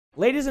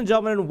Ladies and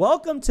gentlemen,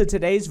 welcome to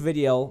today's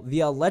video,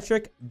 the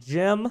Electric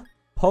Gym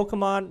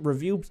Pokemon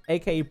Review,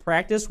 aka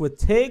Practice with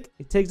Tig.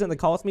 Tig's in the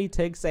call with me.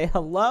 Tig, say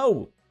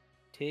hello.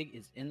 Tig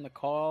is in the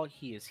call.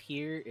 He is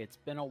here. It's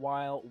been a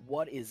while.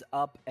 What is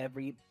up,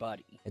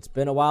 everybody? It's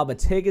been a while, but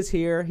Tig is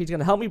here. He's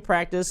going to help me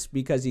practice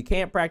because you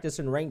can't practice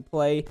in ranked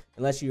play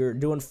unless you're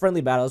doing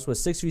friendly battles with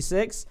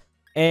 6v6.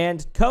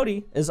 And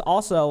Cody is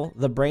also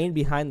the brain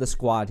behind the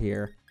squad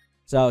here.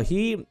 So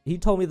he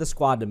told me the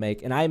squad to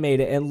make, and I made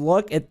it. And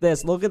look at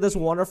this. Look at this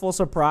wonderful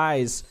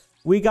surprise.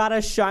 We got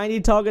a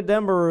shiny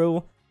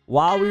Togedemaru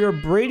while we were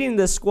breeding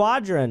this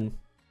squadron.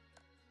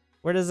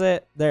 Where does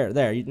it? There.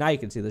 Now you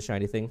can see the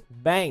shiny thing.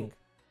 Bang.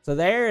 So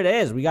there it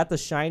is. We got the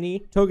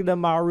shiny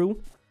Togedemaru.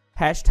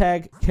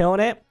 Hashtag killing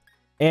it.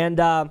 And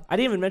I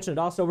didn't even mention it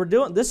also.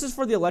 This is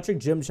for the Electric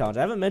Gym Challenge.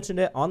 I haven't mentioned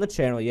it on the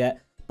channel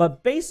yet.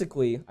 But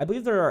basically, I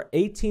believe there are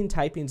 18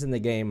 typings in the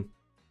game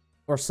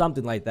or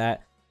something like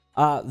that.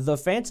 The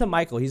Phantom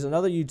Michael, he's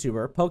another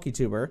YouTuber,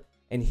 PokeTuber,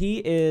 and he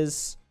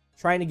is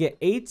trying to get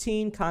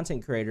 18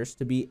 content creators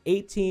to be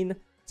 18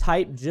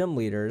 type gym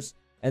leaders,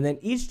 and then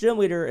each gym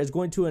leader is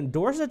going to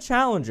endorse a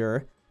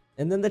challenger,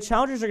 and then the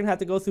challengers are going to have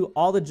to go through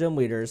all the gym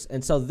leaders.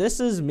 And so this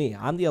is me.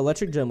 I'm the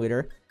Electric Gym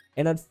Leader,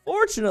 and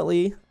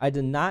unfortunately, I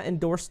did not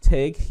endorse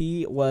Tig.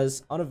 He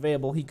was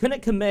unavailable. He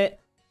couldn't commit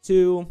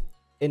to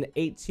an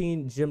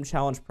 18 gym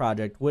challenge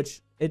project,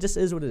 which it just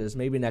is what it is.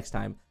 Maybe next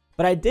time.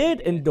 But I did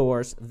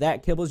endorse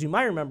that Kibbles. You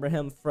might remember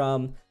him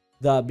from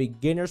the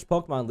Beginners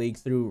Pokemon League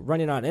through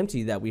Running on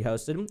Empty that we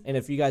hosted. And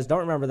if you guys don't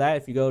remember that,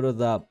 if you go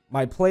to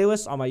my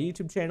playlist on my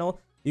YouTube channel,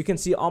 you can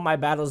see all my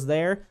battles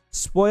there.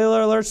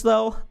 Spoiler alerts,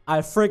 though, I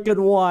freaking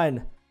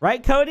won.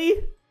 Right, Cody?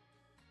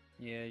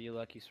 Yeah, you're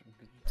lucky.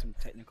 Some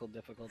technical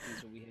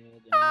difficulties that we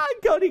had.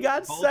 Cody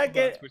got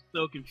second. We're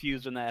so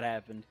confused when that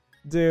happened.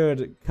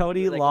 Dude,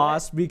 Cody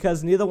lost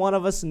because neither one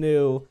of us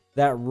knew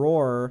that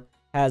Roar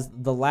has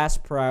the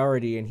last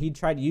priority, and he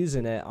tried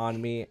using it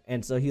on me,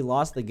 and so he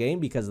lost the game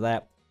because of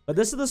that. But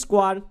this is the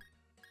squad.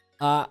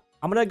 I'm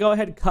gonna go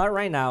ahead and cut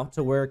right now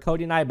to where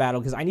Cody and I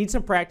battle because I need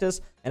some practice,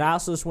 and I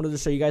also just wanted to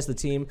show you guys the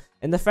team.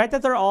 And the fact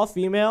that they're all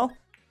female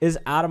is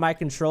out of my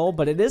control,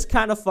 but it is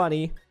kind of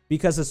funny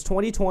because it's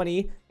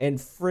 2020 and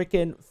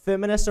freaking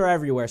feminists are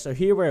everywhere. So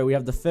here we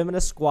have the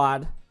feminist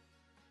squad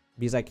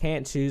because I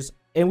can't choose.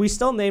 And we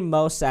still name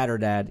Mo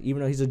Satterdad,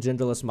 even though he's a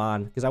genderless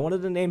mon, because I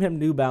wanted to name him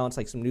New Balance,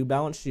 like some New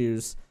Balance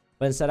shoes.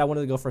 But instead, I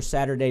wanted to go for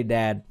Saturday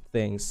Dad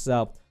things. So,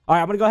 all right,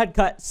 I'm going to go ahead and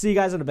cut. See you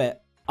guys in a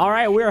bit. All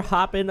right, we're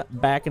hopping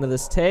back into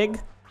this Tig.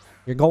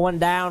 You're going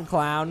down,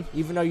 clown,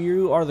 even though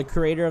you are the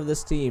creator of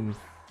this team.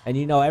 And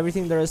you know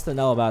everything there is to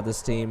know about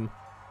this team.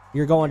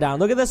 You're going down.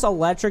 Look at this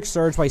Electric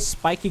Surge by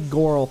Spiky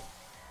Goral.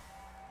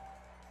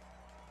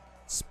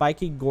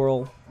 Spiky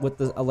Goral with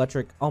the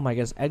electric. Oh, my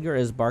goodness. Edgar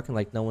is barking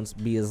like no one's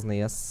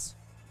business.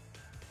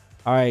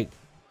 All right,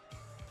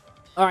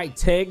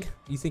 Tig.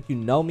 You think you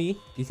know me?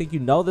 You think you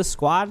know this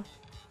squad?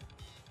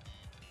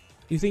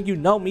 You think you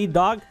know me,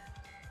 dog?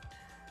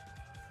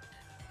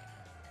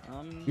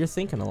 You're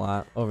thinking a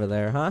lot over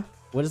there, huh?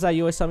 What is that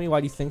you always tell me?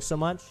 Why do you think so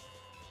much?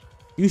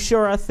 You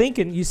sure are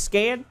thinking. You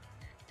scared?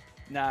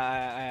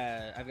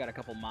 Nah, I've got a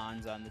couple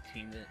mons on the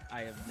team that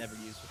I have never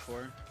used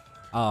before.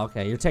 Oh,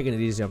 okay. You're taking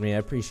it easy on me. I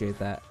appreciate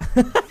that.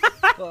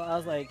 Well, I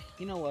was like,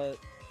 you know what?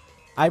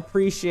 I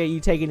appreciate you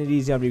taking it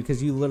easy on me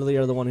because you literally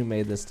are the one who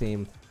made this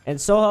team. And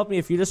so help me,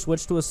 if you just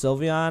switch to a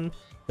Sylveon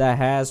that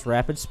has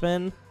Rapid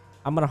Spin,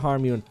 I'm going to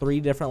harm you in 3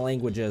 different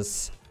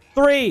languages.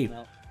 3!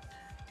 No.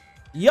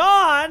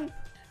 Yawn!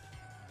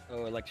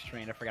 Oh, Electric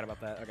Train. I forgot about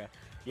that. Okay.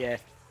 Yeah.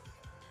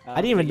 I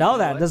didn't even know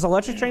that. Does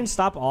Electric Train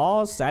stop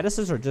all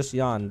statuses or just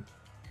Yawn?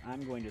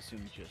 I'm going to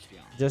assume just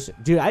Yawn.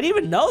 Dude, I didn't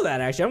even know that,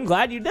 actually. I'm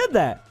glad you did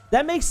that.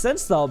 That makes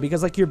sense, though,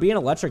 because, like, you're being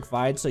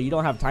electrified, so you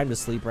don't have time to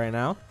sleep right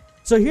now.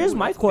 So here's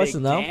my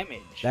question, though.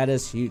 Damage. That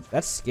is huge.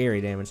 That's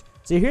scary damage.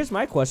 So here's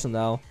my question,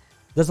 though.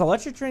 Does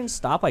Electric Train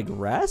stop, like,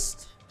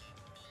 rest?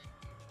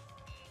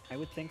 I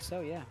would think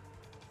so, yeah.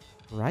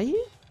 Right?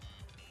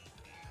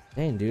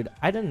 Dang, dude.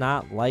 I did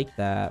not like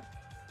that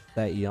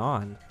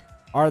yawn.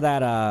 Or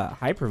that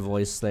hyper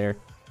voice there.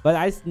 But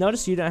I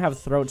noticed you didn't have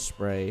throat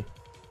spray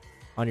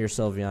on your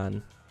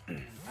Sylveon.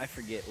 I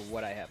forget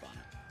what I have on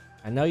it.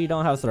 I know you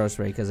don't have throat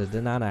spray because it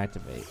did not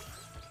activate.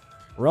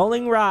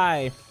 Rolling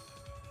Rye.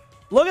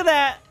 Look at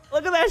that!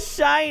 Look at that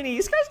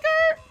shiny! Skirt,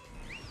 skirt!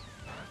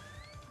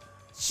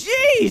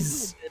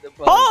 Jeez!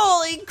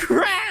 Holy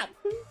crap!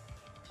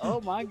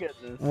 Oh my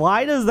goodness.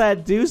 Why does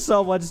that do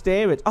so much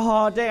damage?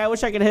 Oh, dang, I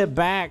wish I could hit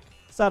back.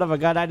 Son of a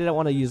gun, I didn't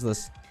want to use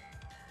this.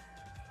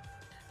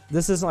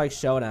 This isn't like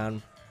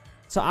Showdown.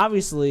 So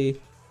obviously,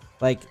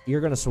 like,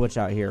 you're going to switch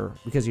out here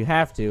because you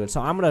have to. And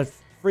so I'm going to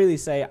freely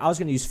say I was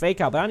going to use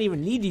Fake Out, but I don't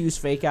even need to use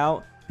Fake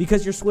Out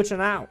because you're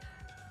switching out.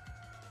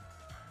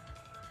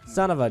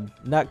 Son of a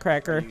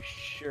nutcracker. Are you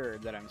sure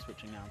that I'm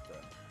switching out, though?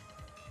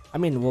 I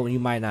mean, well, you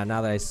might not.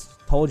 Now that I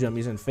told you I'm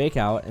using Fake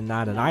Out and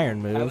not an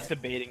Iron move. I was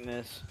debating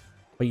this.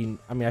 But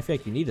I mean, I feel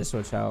like you need to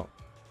switch out.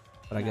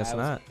 But I guess not.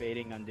 I was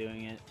debating on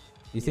doing it.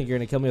 You think you're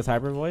going to kill me with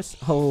Hyper Voice?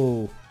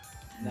 Oh.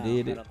 No,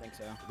 did I it. don't think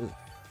so.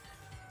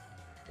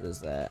 What is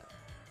that?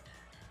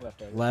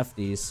 Left.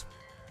 Lefties.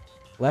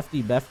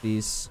 Lefty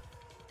befties.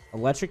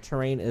 Electric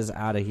terrain is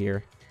out of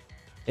here.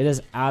 It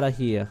is out of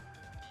here.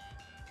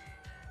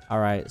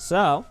 Alright,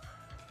 so.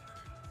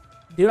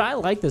 Dude, I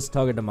like this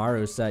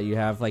Togedemaru set you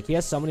have. Like, he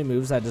has so many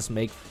moves that just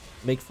make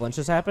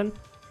flinches happen.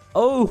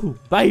 Oh,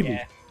 baby.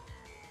 Yeah.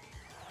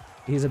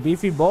 He's a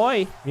beefy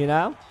boy, you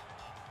know?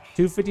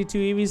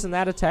 252 EVs in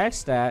that attack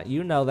stat.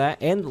 You know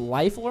that. And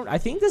Life Orb. I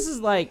think this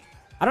is like...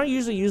 I don't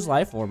usually use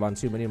Life Orb on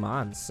too many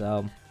mons,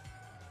 so...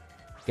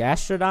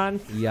 Gastrodon?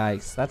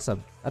 Yikes.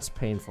 That's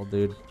painful,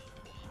 dude.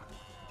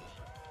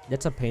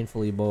 That's a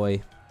painfully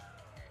boy.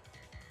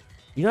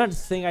 You know the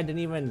thing I didn't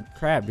even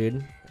grab,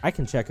 dude? I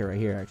can check it right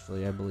here,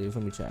 actually, I believe.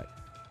 Let me check.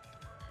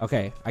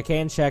 Okay, I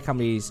can check how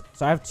many... So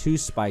I have 2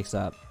 spikes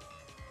up.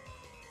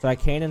 So I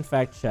can, in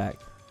fact, check.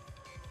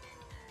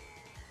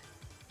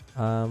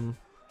 We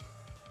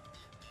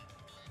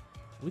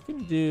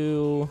can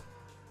do...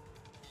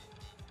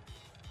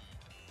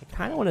 I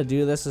kind of want to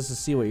do this just to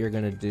see what you're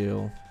going to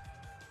do.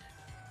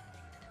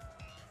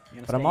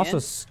 But I'm also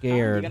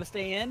scared. You gonna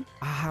stay in?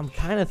 I'm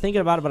kind of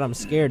thinking about it, but I'm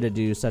scared to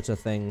do such a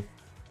thing.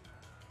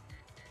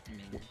 I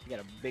mean, you got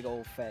a big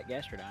old fat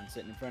Gastrodon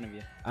sitting in front of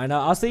you. I know.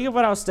 I was thinking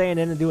about staying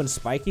in and doing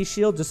Spiky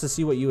Shield just to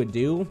see what you would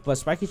do. But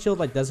Spiky Shield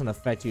like doesn't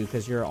affect you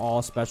because you're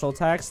all special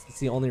attacks. It's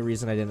the only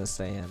reason I didn't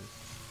stay in.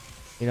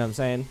 You know what I'm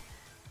saying?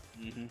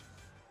 Mm-hmm.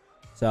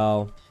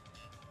 So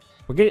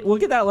we'll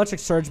get that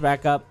Electric Surge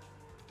back up.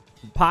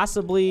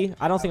 Possibly.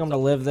 I don't think I'm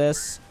gonna live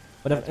this.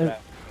 But if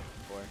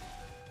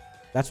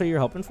that's what you're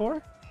hoping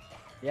for?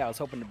 Yeah, I was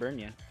hoping to burn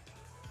you.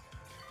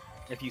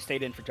 If you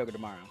stayed in for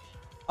Togedemaru.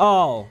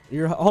 Oh,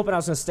 you're hoping I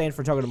was gonna stay in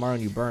for Togedemaru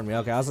and you burn me.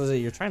 Okay, I was gonna say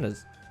you're trying to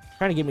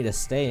get me to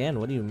stay in.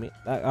 What do you mean?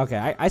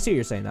 Okay, I see what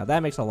you're saying now.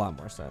 That makes a lot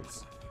more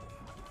sense.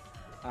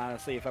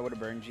 Honestly, if I would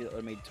have burned you, that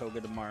would have made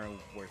Togedemaru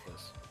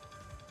worthless.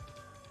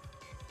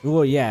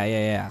 Oh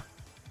yeah.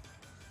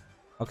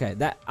 Okay,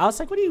 I was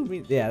like, what do you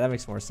mean? Yeah, that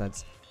makes more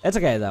sense. It's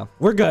okay though.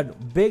 We're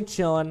good. Big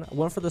chillin'.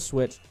 Went for the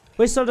switch.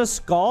 Wait, so does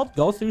Scald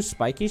go through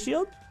Spiky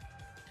Shield?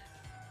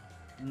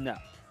 No. I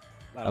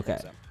don't Okay.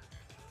 think so.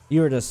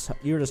 You were just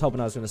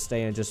hoping I was gonna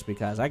stay in just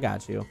because. I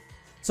got you.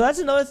 So that's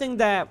another thing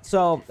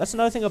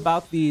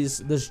about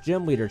this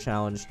gym leader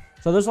challenge.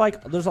 So there's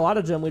a lot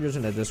of gym leaders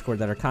in the Discord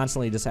that are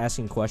constantly just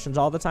asking questions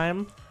all the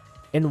time.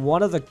 And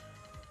one of the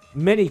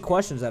many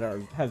questions that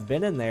have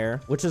been in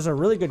there, which is a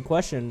really good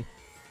question,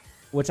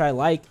 which I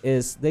like,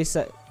 is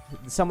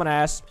someone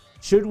asked,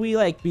 should we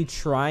like be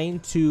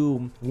trying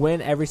to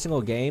win every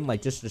single game,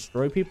 like just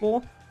destroy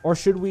people, or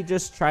should we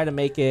just try to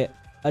make it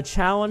a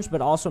challenge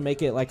but also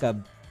make it like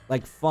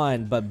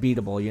fun but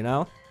beatable, you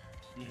know?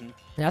 Mm-hmm.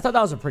 And I thought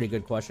that was a pretty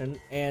good question,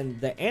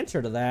 and the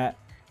answer to that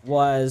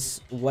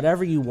was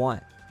whatever you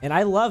want. And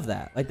I love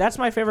that. Like, that's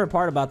my favorite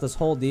part about this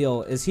whole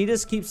deal, is he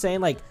just keeps saying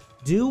like,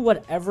 do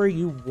whatever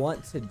you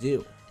want to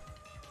do.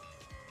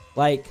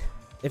 Like,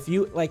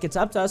 it's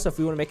up to us if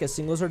we want to make it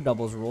singles or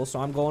doubles rule. So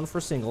I'm going for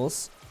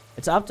singles.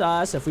 It's up to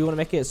us if we want to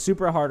make it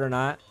super hard or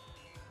not.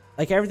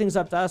 Like, everything's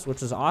up to us,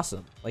 which is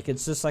awesome. Like,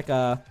 it's just like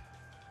a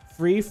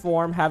free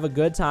form, have a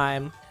good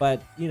time.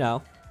 But, you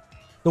know,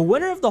 the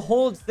winner of the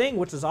whole thing,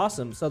 which is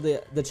awesome. So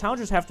the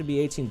challengers have to be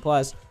 18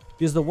 plus,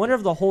 because the winner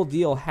of the whole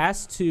deal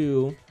has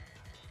to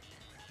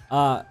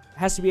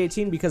be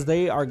 18, because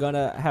they are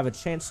gonna have a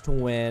chance to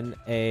win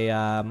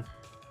a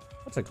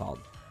what's it called?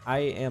 I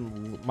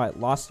am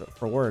lost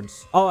for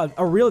words. Oh,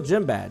 a real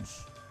gym badge,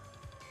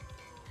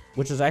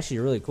 which is actually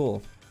really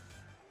cool.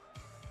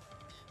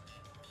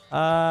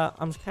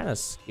 I'm kind of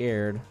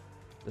scared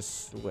to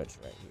switch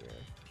right here.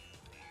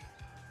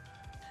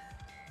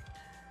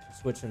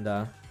 Switch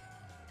into,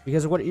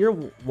 because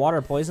you're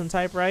water poison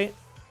type, right?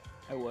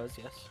 I was,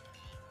 yes.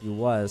 You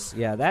was,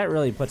 yeah. That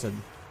really puts a.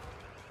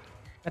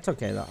 That's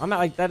okay though. I'm not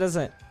like that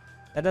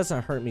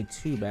doesn't hurt me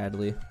too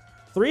badly.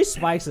 3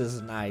 spikes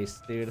is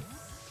nice, dude.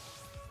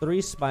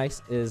 3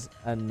 spikes is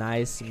a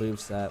nice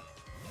moveset.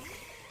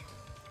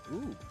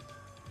 Ooh,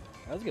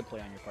 that was a good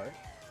play on your part.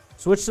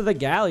 Switch to the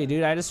galley,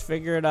 dude. I just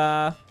figured,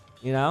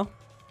 you know,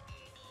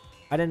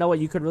 I didn't know what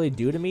you could really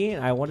do to me,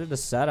 and I wanted to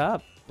set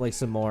up like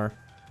some more.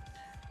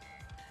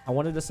 I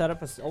wanted to set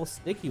up a old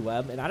sticky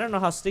web, and I don't know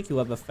how sticky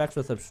web affects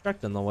with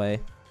obstruct in the way.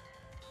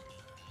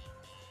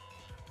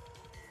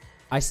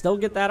 I still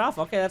get that off.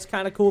 Okay, that's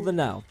kind of cool to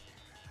know.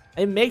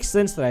 It makes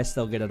sense that I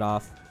still get it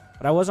off,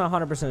 but I wasn't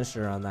 100%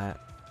 sure on that.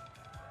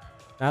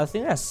 Now, the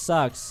thing that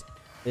sucks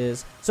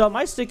is... So,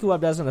 my sticky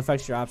web doesn't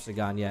affect your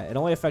Obstagon yet. It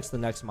only affects the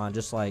next mon,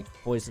 just like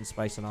poison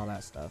spikes and all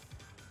that stuff.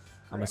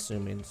 Correct. I'm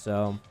assuming.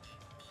 So,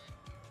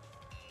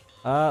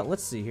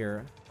 let's see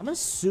here. I'm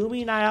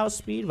assuming I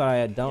outspeed, but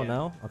I don't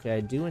know. Okay,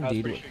 I do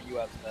indeed. I was pretty sure you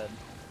outsped.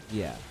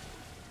 Yeah.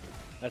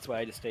 That's why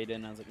I just stayed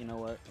in. I was like, you know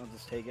what? I'll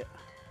just take it.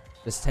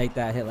 Just take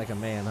that hit like a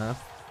man, huh?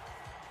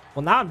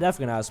 Well, now I'm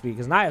definitely going to outspeed,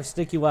 because now I have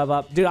sticky web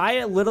up. Dude,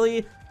 I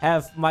literally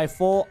have my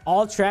full...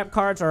 All trap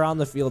cards are on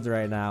the field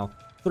right now.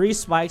 3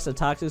 spikes, a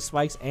toxic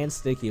spikes, and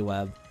sticky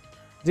web.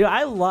 Dude,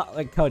 I love...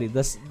 Like, Cody,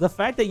 the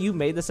fact that you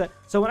made this set...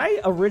 So, when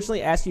I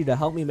originally asked you to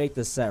help me make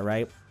this set,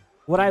 right?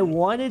 What I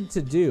wanted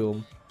to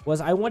do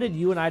was I wanted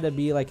you and I to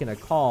be like in a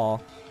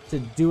call to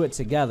do it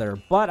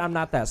together, but I'm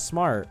not that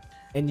smart.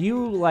 And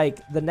you, like,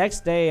 the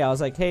next day, I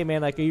was like, hey,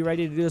 man, like, are you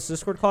ready to do this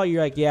Discord call?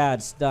 You're like, yeah,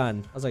 it's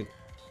done. I was like,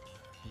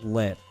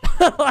 lit.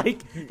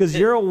 Like, because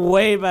you're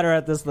way better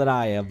at this than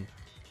I am.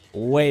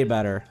 Way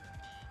better.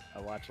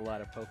 I watch a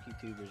lot of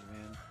poketubers,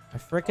 man. I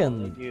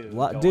freaking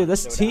dude,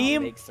 this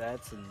team, make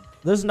sets and...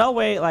 there's no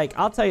way, like,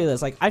 I'll tell you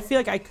this, like, I feel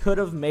like I could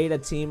have made a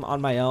team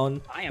on my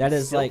own. That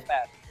is like,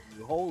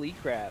 holy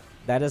crap.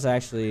 That is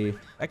actually,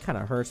 that kind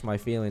of hurts my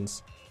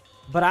feelings.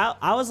 But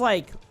I was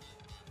like,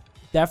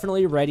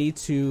 definitely ready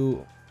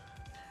to,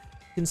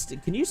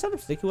 can you set up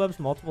sticky webs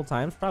multiple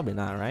times? Probably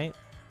not, right?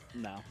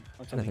 No,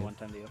 that's only one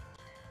time deal.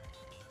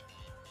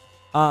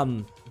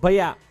 But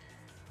yeah,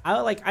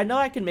 I know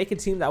I can make a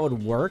team that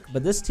would work,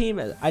 but this team,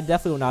 I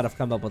definitely would not have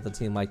come up with a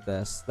team like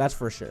this. That's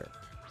for sure.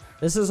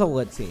 This is a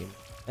lit team,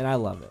 and I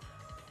love it.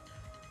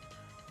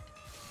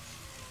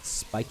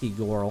 Spiky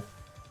Gorl.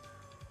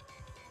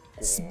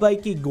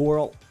 Spiky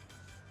Gorl.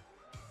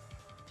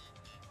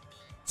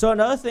 So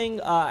another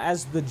thing,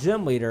 as the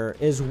gym leader,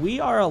 is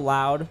we are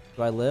allowed...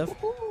 Do I live?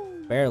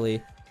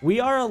 Barely. We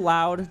are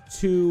allowed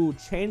to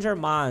change our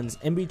mons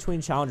in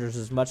between challengers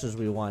as much as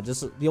we want.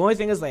 Just the only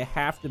thing is they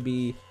have to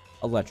be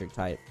electric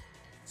type.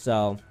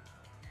 So,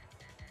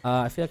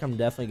 I feel like I'm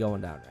definitely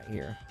going down right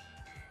here.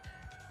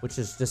 Which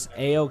is just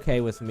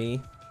A-okay with me.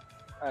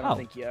 I don't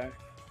think you are.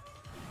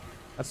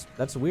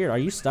 That's weird. Are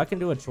you stuck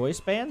into a choice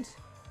band?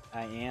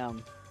 I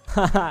am.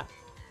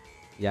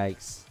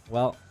 Yikes.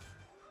 Well...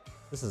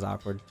 This is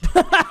awkward.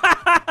 Dang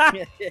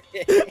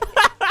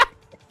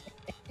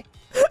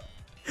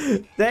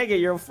it,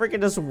 you're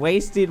freaking just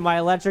wasting my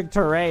electric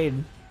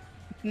terrain.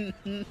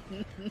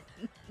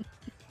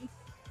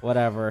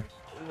 Whatever.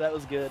 That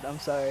was good. I'm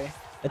sorry.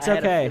 It's I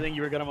okay. had a feeling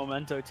you were gonna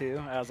memento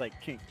too. I was like,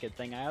 good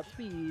thing I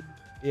outspeed.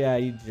 Yeah,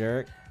 you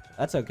jerk.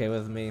 That's okay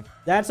with me.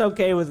 That's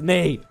okay with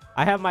me.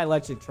 I have my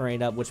electric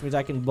terrain up, which means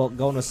I can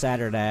go into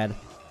Saturday.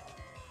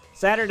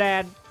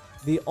 Saturday,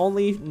 the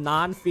only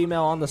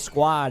non-female on the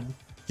squad.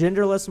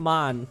 Genderless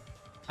Mon.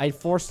 I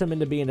forced him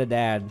into being a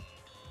dad.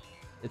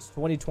 It's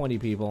 2020,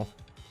 people.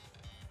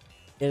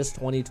 It is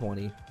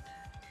 2020.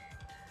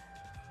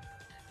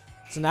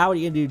 So now what are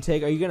you gonna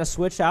do? Are you gonna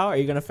switch out? Or are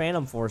you gonna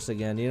Phantom Force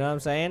again? You know what I'm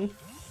saying?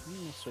 I'm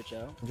gonna switch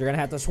out. You're gonna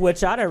have to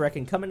switch out, I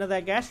reckon. Come into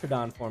that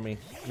Gastrodon for me.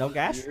 No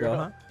Gastro,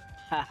 huh?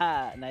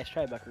 Haha, nice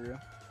try, Buckaroo.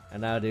 I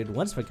know, dude.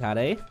 Once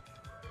Picade.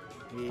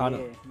 Yeah, yeah.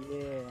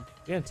 You're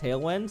gonna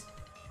Tailwind?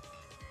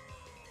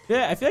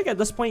 Yeah, I feel like at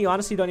this point you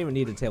honestly don't even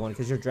need a Tailwind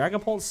because your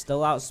Dragapult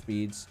still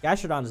outspeeds.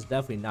 Gastrodon is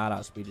definitely not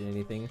outspeeding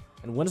anything.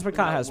 And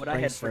Whimsicott has what I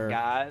had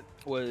forgot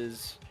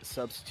was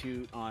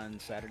substitute on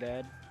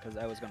Saturday because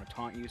I was going to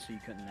taunt you so you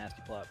couldn't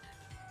nasty plot.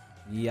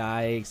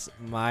 Yikes,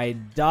 my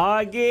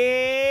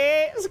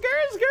doggy!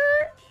 Skirt,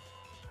 skirt!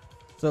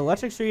 So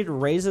Electric Street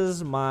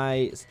raises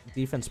my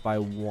defense by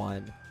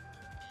 1.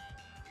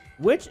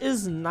 Which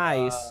is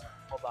nice.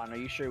 Hold on, are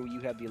you sure you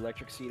have the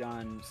electric seed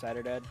on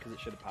Saturday? Because it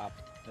should have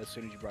popped as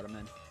soon as you brought him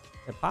in.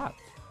 It popped.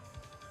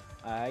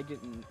 I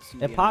didn't see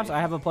it pops. I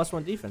have a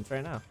 +1 defense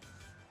right now.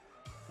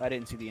 I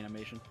didn't see the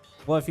animation.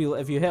 Well, if you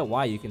hit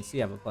Y, you can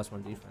see I have a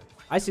 +1 defense.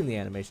 I seen the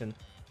animation.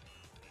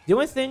 The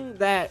only thing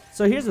that...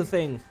 So here's the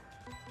thing.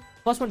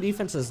 +1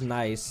 defense is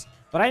nice,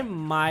 but I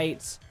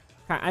might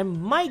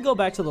go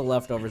back to the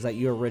leftovers that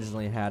you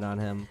originally had on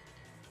him.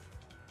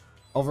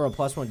 Over a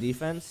 +1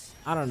 defense?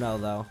 I don't know,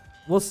 though.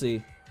 We'll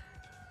see.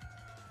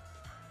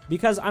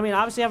 Because, I mean,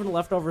 obviously having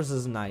leftovers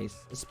is nice.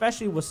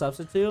 Especially with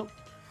Substitute.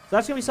 So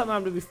that's going to be something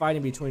I'm going to be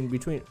fighting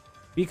between.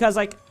 Because,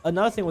 like,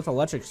 another thing with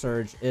Electric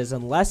Surge is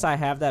unless I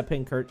have that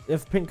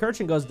if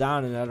Pincurchin goes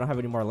down and I don't have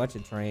any more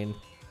Electric Terrain,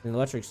 then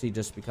Electric Seed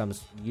just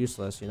becomes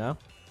useless, you know?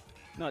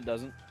 No, it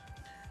doesn't.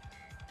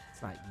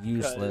 It's not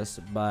useless,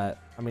 but,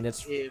 I mean,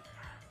 it's... If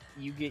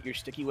you get your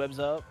sticky webs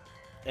up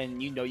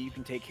and you know you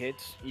can take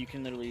hits, you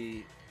can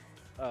literally...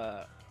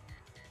 But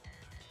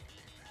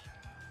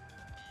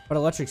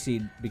Electric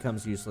Seed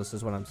becomes useless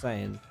is what I'm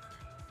saying.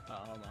 Oh,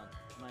 hold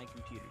on. My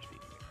computer's speaking.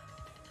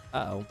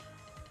 Uh-oh.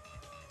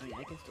 I mean,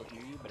 I can still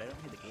hear you, but I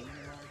don't hear the game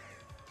anymore.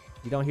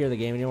 You don't hear the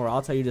game anymore?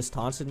 I'll tell you just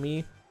taunted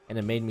me, and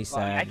it made me sad.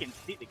 Well, I can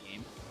see the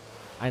game.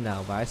 I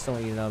know, but I still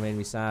want you to know it made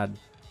me sad.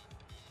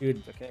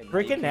 Dude, okay,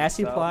 freaking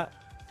Nasty Plot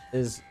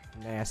is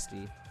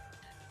nasty.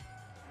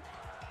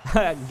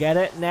 Get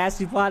it?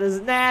 Nasty Plot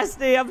is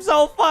nasty! I'm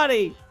so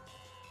funny!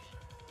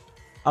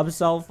 I'm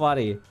so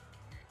funny.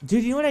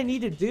 Dude, you know what I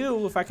need to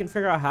do if I can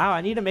figure out how?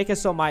 I need to make it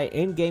so my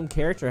in-game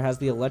character has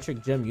the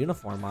Electric Gym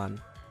uniform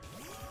on.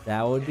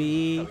 That would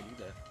be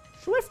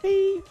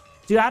Swifty.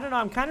 Dude, I don't know.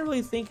 I'm kind of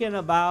really thinking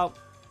about...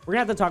 We're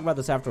going to have to talk about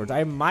this afterwards.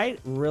 I might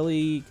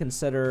really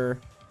consider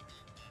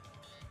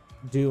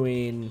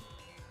doing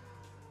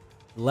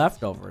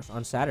leftovers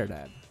on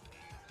Saturday.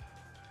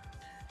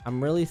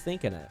 I'm really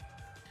thinking it.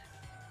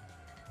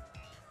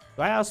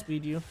 Do I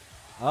outspeed you?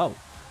 Oh.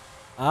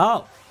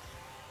 Oh.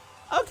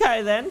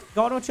 Okay, then.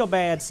 Go on with your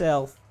bad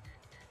self.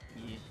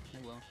 Yeah,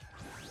 I will.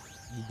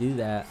 You do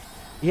that.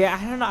 Yeah,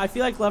 I don't know. I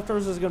feel like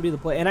leftovers is going to be the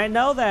play. And I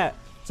know that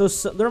So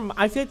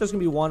I feel like there's gonna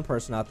be one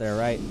person out there,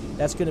 right?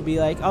 That's gonna be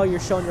like, oh, you're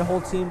showing your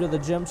whole team to the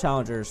gym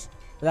challengers.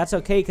 But that's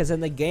okay, because in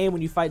the game,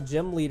 when you fight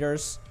gym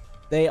leaders,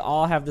 they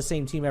all have the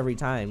same team every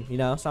time, you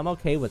know? So I'm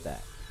okay with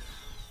that.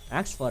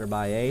 Axe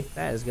Flutterby, eh?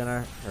 That is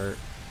gonna hurt.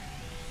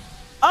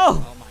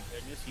 Oh! Oh my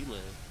goodness, you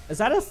live. Is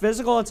that a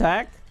physical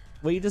attack?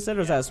 What you just said,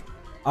 or is that?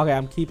 Okay,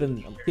 I'm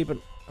keeping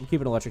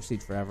electric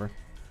seeds forever.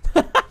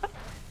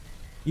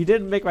 You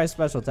didn't make my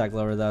special attack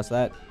lower though, so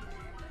that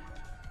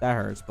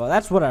hurts. But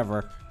that's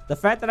whatever. The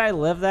fact that I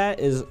live that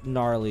is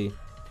gnarly.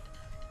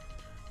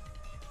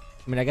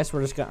 I mean, I guess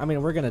we're just gonna. I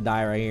mean, we're gonna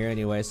die right here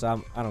anyway,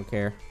 so I don't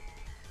care.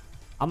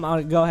 I'm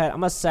gonna go ahead.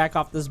 I'm gonna sack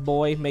off this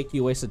boy. Make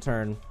you waste a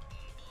turn.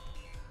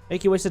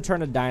 Make you waste a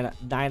turn of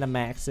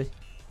Dynamax.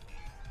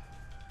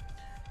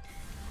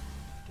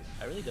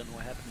 I really don't know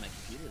what happened to my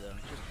computer though.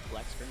 It's just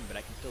black screen, but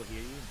I can still hear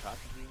you and talk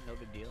to you. No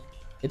big deal.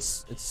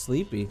 It's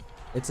sleepy.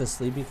 It's a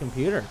sleepy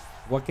computer.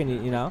 What can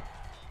you know?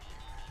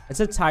 It's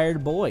a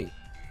tired boy.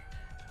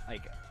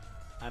 Like,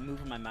 I'm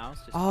moving my mouse.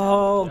 Just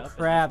Oh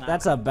crap!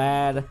 That's a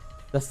bad.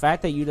 The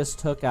fact that you just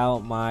took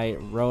out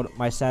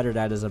my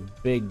Saturday is a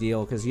big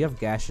deal because you have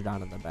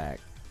Gashadon in the back.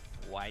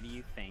 Why do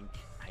you think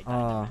I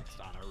Dynamaxed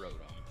on a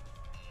Rotom?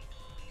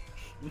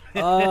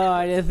 Oh,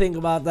 I didn't think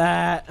about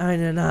that. I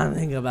did not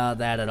think about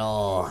that at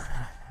all.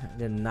 I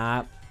did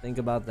not think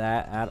about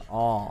that at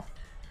all.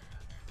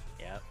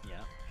 Yep.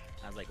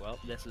 I was like, well,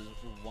 this is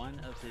one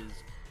of his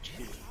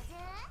 2.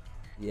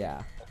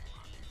 Yeah.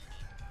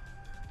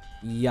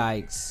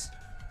 Yikes.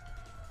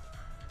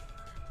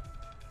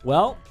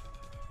 Well,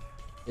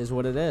 is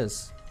what it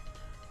is.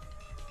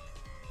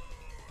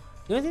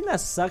 The only thing that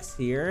sucks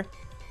here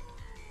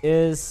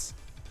is...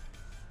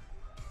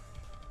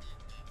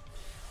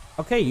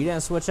 Okay, you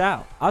didn't switch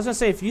out. I was gonna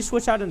say, if you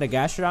switch out into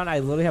Gastrodon, I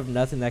literally have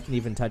nothing that can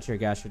even touch your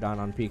Gastrodon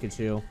on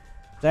Pikachu.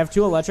 I have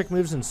 2 electric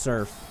moves and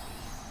Surf.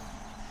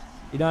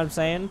 You know what I'm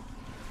saying?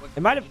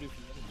 It might have...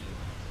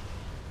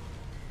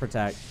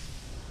 Protect.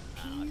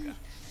 Okay.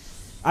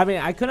 I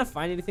mean, I couldn't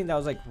find anything that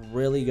was like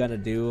really gonna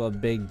do a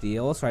big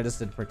deal, so I just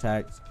did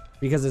Protect.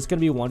 Because it's gonna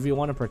be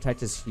 1v1 and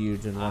Protect is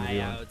huge in 1v1. I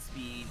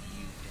outspeed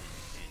you.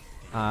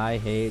 I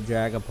hate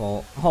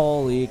Dragapult.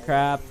 Holy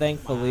crap,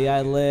 thankfully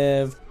I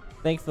lived.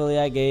 Thankfully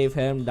I gave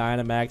him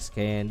Dynamax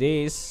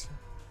candies.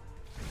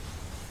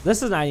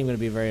 This is not even gonna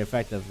be very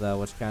effective though,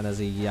 which kind of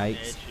is a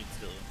yikes.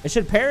 It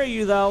should parry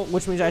you though,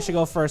 which means I should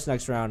go first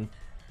next round.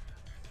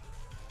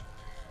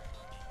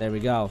 There we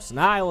go. So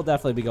now I will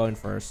definitely be going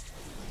first.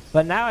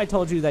 But now I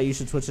told you that you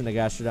should switch into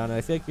Gastrodon, and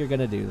I feel like you're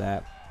gonna do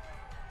that.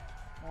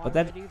 Why but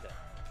would I do that?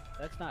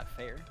 That's not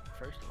fair.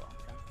 First of all,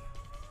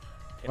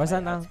 okay? Why's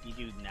that now? You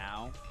do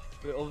now.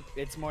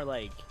 It's more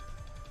like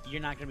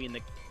you're not gonna be in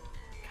the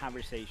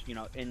conversation, you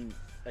know, in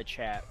a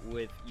chat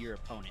with your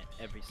opponent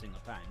every single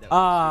time.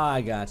 Ah,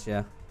 I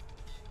gotcha.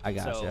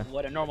 So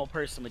what a normal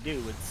person would do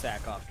would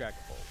sack off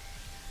Dragapult.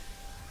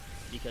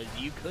 Because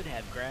you could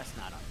have Grass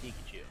Knot on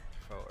Pikachu.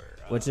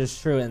 Which is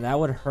true, and that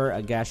would hurt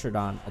a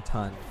Gastrodon a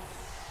ton.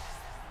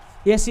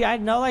 Yeah, see, I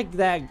know like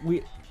that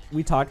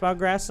we talked about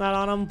Grass Knot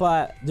on him,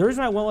 but the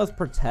reason I went with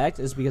Protect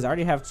is because I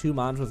already have 2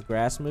 mons with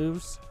grass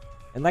moves.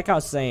 And like I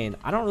was saying,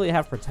 I don't really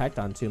have Protect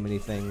on too many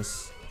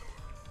things.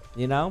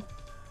 You know?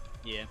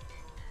 Yeah.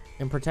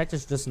 And Protect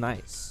is just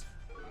nice.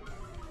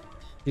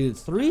 Dude,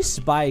 3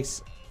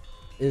 spikes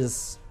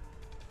is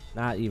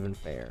not even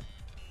fair.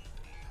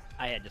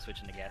 I had to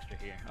switch into Gastro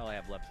here. All I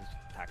have left is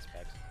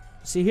Toxapex.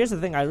 See, here's the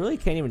thing. I really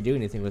can't even do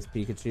anything with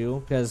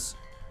Pikachu because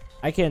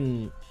I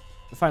can...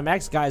 If I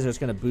max Geyser, it's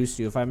going to boost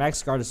you. If I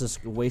max Guard, it's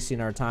just wasting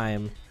our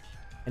time.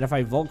 And if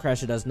I Volt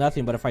Crash, it does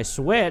nothing. But if I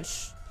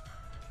switch,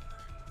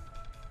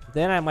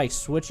 then I'm like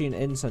switching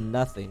into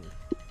nothing.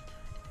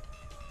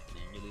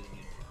 You're losing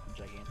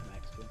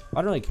Gigantamax too. I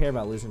don't really care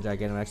about losing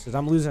Gigantamax because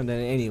I'm losing it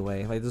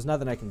anyway. Like, there's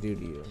nothing I can do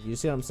to you. You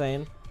see what I'm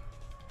saying?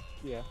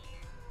 Yeah.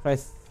 If I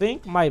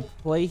think my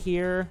play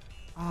here...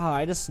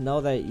 I just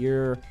know that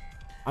you're...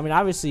 I mean,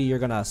 obviously, you're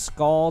going to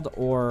Scald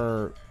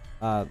or...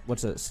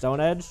 what's it? Stone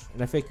Edge?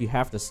 And I think you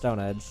have to Stone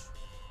Edge.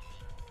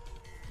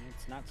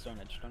 It's not Stone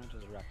Edge. Stone Edge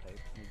is a Rock type.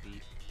 It would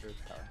be Earth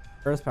Power.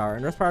 Earth Power.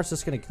 And Earth Power is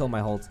just going to kill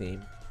my whole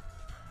team.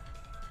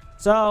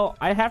 So,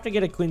 I have to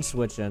get a clean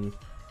switch in.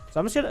 So,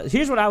 I'm just going to...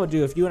 Here's what I would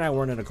do if you and I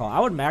weren't in a call.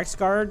 I would Max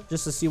Guard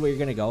just to see what you're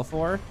going to go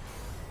for.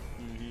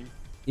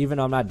 Even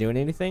though I'm not doing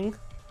anything.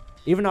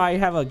 Even though I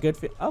have a good...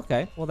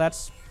 Okay, well,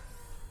 that's...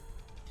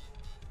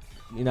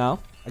 You know,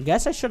 I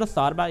guess I should have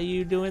thought about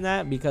you doing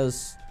that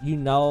because you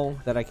know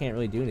that I can't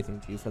really do anything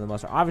to you for the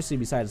most part. Obviously,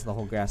 besides the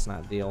whole Grass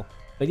Knot deal.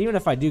 But even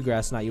if I do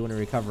Grass Knot, you wouldn't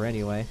recover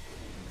anyway.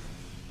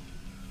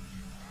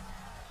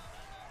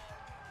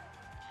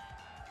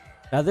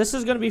 Now, this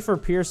is going to be for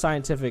pure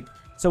scientific.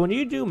 So, when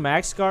you do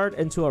Max Guard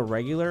into a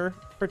regular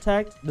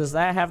Protect, does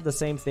that have the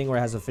same thing where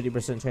it has a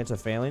 50% chance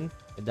of failing?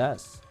 It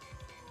does.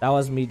 That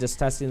was me just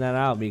testing that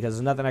out because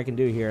there's nothing I can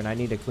do here, and I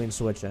need a clean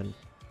switch in.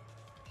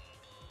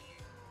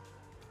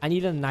 I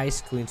need a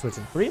nice clean switch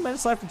in. 3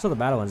 minutes left until the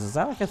battle ends. Is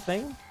that like a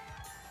thing?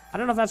 I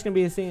don't know if that's going to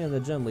be a thing in the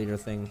gym leader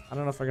thing. I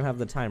don't know if they're going to have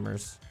the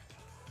timers.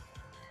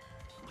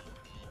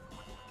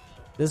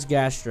 This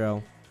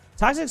Gastro.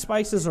 Toxic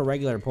spikes is a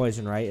regular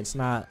poison, right? It's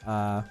not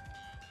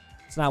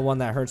one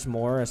that hurts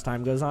more as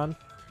time goes on.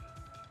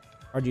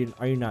 Or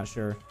are you not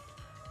sure?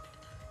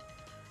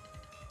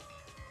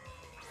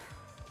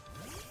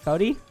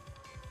 Cody?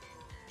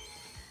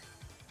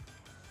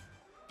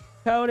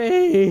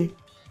 Cody!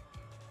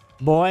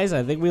 Boys,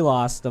 I think we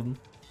lost him.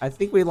 I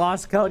think we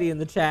lost Cody in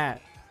the chat.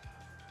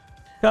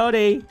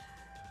 Cody!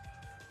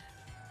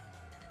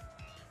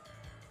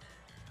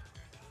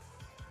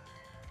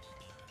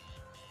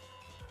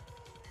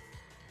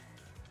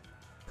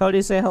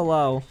 Cody, say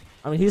hello.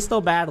 I mean, he's still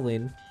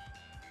battling.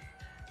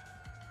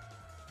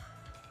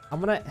 I'm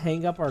gonna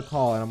hang up our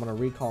call and I'm gonna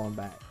recall him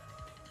back.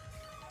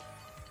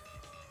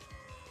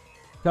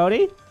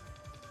 Cody?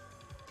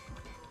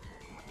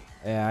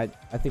 Yeah,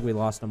 I think we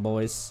lost him,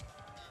 boys.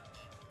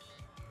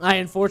 I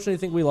unfortunately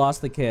think we lost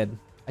the kid.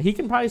 He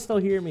can probably still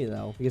hear me,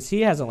 though, because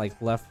he hasn't,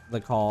 like, left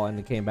the call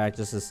and came back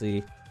just to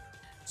see.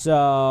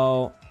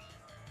 So,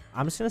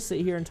 I'm just going to sit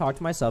here and talk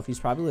to myself. He's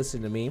probably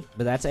listening to me,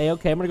 but that's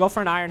A-okay. I'm going to go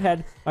for an Iron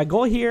Head. My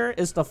goal here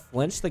is to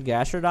flinch the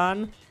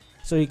Gastrodon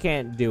so he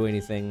can't do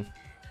anything,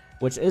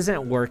 which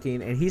isn't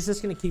working, and he's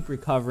just going to keep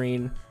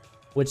recovering,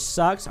 which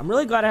sucks. I'm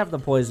really glad I have the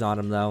poison on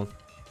him, though.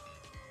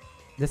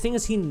 The thing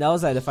is, he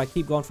knows that if I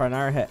keep going for an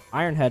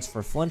Iron Heads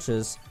for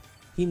flinches,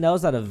 he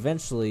knows that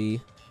eventually,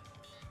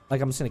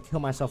 like, I'm just going to kill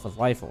myself with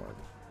Life Orb.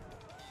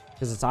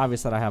 Because it's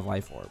obvious that I have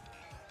Life Orb.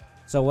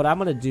 So what I'm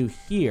going to do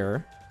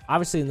here,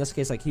 obviously in this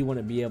case, like, he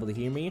wouldn't be able to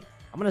hear me.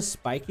 I'm going to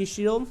Spiky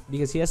Shield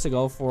because he has to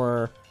go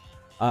for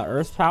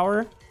Earth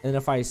Power. And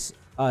if I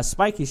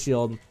Spiky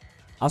Shield,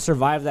 I'll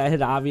survive that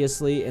hit,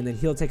 obviously. And then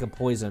he'll take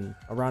a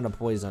round of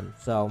poison.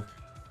 So.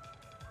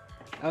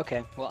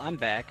 Okay, well, I'm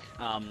back.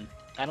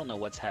 I don't know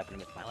what's happening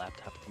with my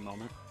laptop at the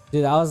moment.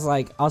 Dude, I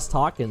was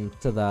talking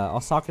to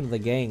the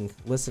gang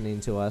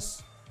listening to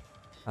us.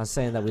 I was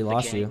saying that we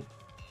lost you.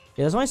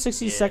 Yeah, there's only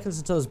 60 seconds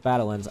until this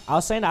battle ends. I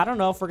was saying I don't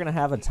know if we're gonna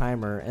have a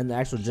timer in the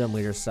actual gym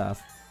leader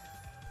stuff.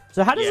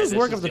 So how does this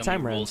work if the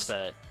timer ends?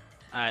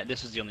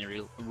 This is the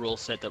only rule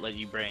set that let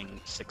you bring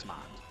 6 mons.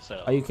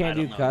 So you can't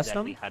do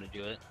custom? Exactly how to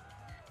do it.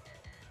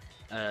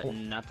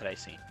 Not that I've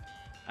seen.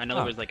 I know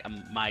there was like a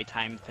my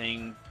time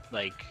thing,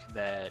 like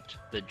that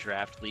the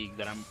draft league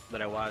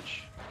that I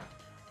watch.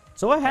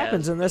 So what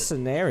happens in this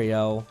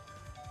scenario?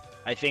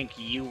 I think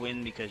you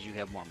win because you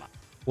have more mons.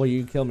 Well,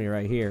 you kill me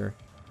right here.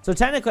 So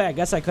technically, I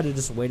guess I could have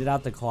just waited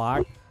out the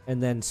clock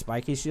and then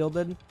Spiky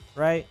Shielded,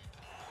 right?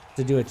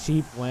 To do a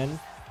cheap win,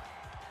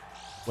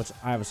 which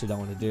I obviously don't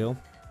want to do,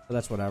 but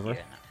that's whatever.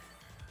 Yeah.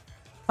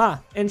 Huh?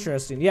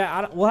 Interesting.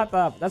 Yeah, we'll have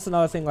to. That's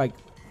another thing. Like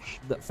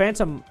the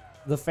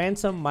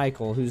Phantom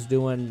Michael, who's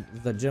doing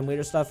the gym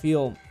leader stuff.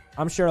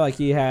 I'm sure like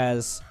he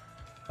has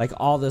like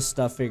all this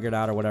stuff figured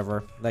out or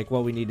whatever, like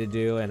what we need to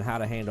do and how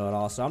to handle it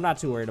all. So I'm not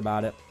too worried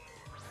about it.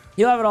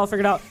 He'll have it all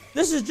figured out.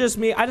 This is just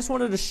me. I just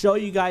wanted to show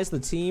you guys the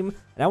team,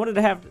 and I wanted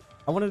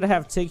to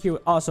have Tig here.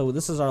 Also,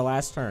 this is our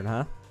last turn,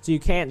 huh? So you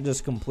can't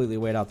just completely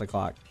wait out the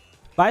clock.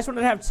 But I just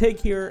wanted to have Tig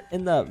here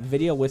in the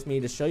video with me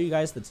to show you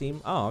guys the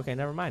team. Oh, okay,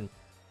 never mind.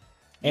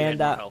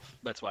 And health.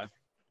 That's why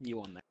you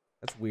won there.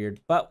 That's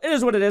weird, but it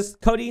is what it is.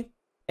 Cody,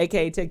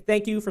 aka Tig,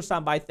 thank you for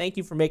stopping by. Thank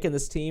you for making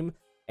this team.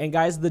 And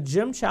guys, the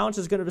gym challenge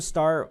is going to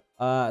start.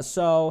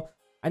 So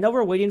I know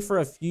we're waiting for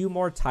a few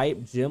more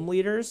type gym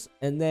leaders,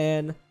 and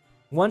then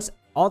once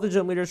all the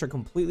gym leaders are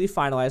completely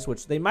finalized,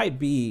 which they might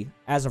be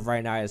as of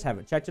right now, I just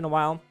haven't checked in a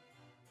while,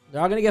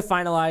 they're all going to get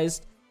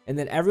finalized, and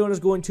then everyone is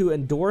going to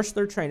endorse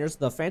their trainers.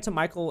 The Phantom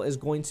Michael is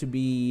going to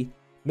be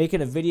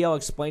making a video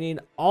explaining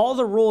all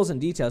the rules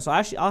and details. So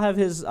actually, I'll have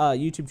his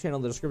YouTube channel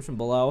in the description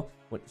below.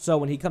 So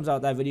when he comes out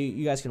with that video,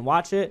 you guys can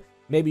watch it.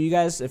 Maybe you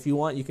guys, if you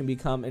want, you can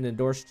become an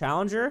endorsed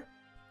challenger.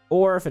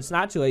 Or if it's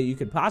not too late, you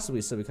could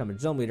possibly still become a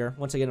gym leader.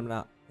 Once again, I'm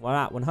not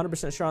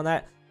 100% sure on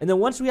that. And then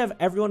once we have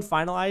everyone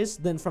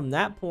finalized, then from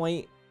that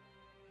point,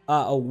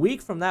 a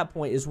week from that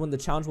point is when the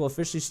challenge will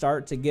officially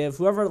start to give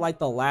whoever like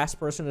the last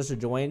person is to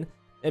join.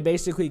 It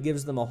basically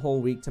gives them a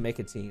whole week to make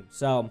a team.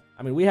 So,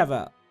 I mean, we have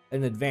an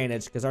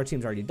advantage because our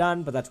team's already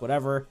done, but that's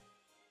whatever.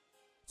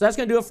 So that's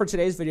going to do it for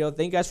today's video.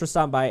 Thank you guys for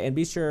stopping by, and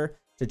be sure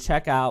to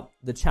check out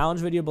the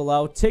challenge video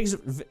below. Tig's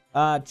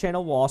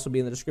channel will also be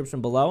in the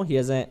description below. He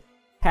hasn't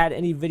had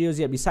any videos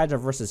yet besides our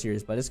versus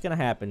series, but it's gonna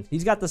happen.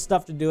 He's got the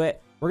stuff to do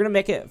it. We're gonna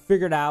make it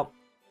figured out.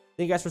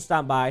 Thank you guys for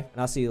stopping by,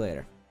 and I'll see you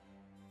later.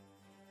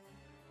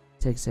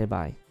 Say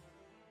bye.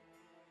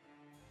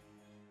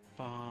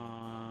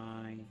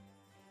 Bye.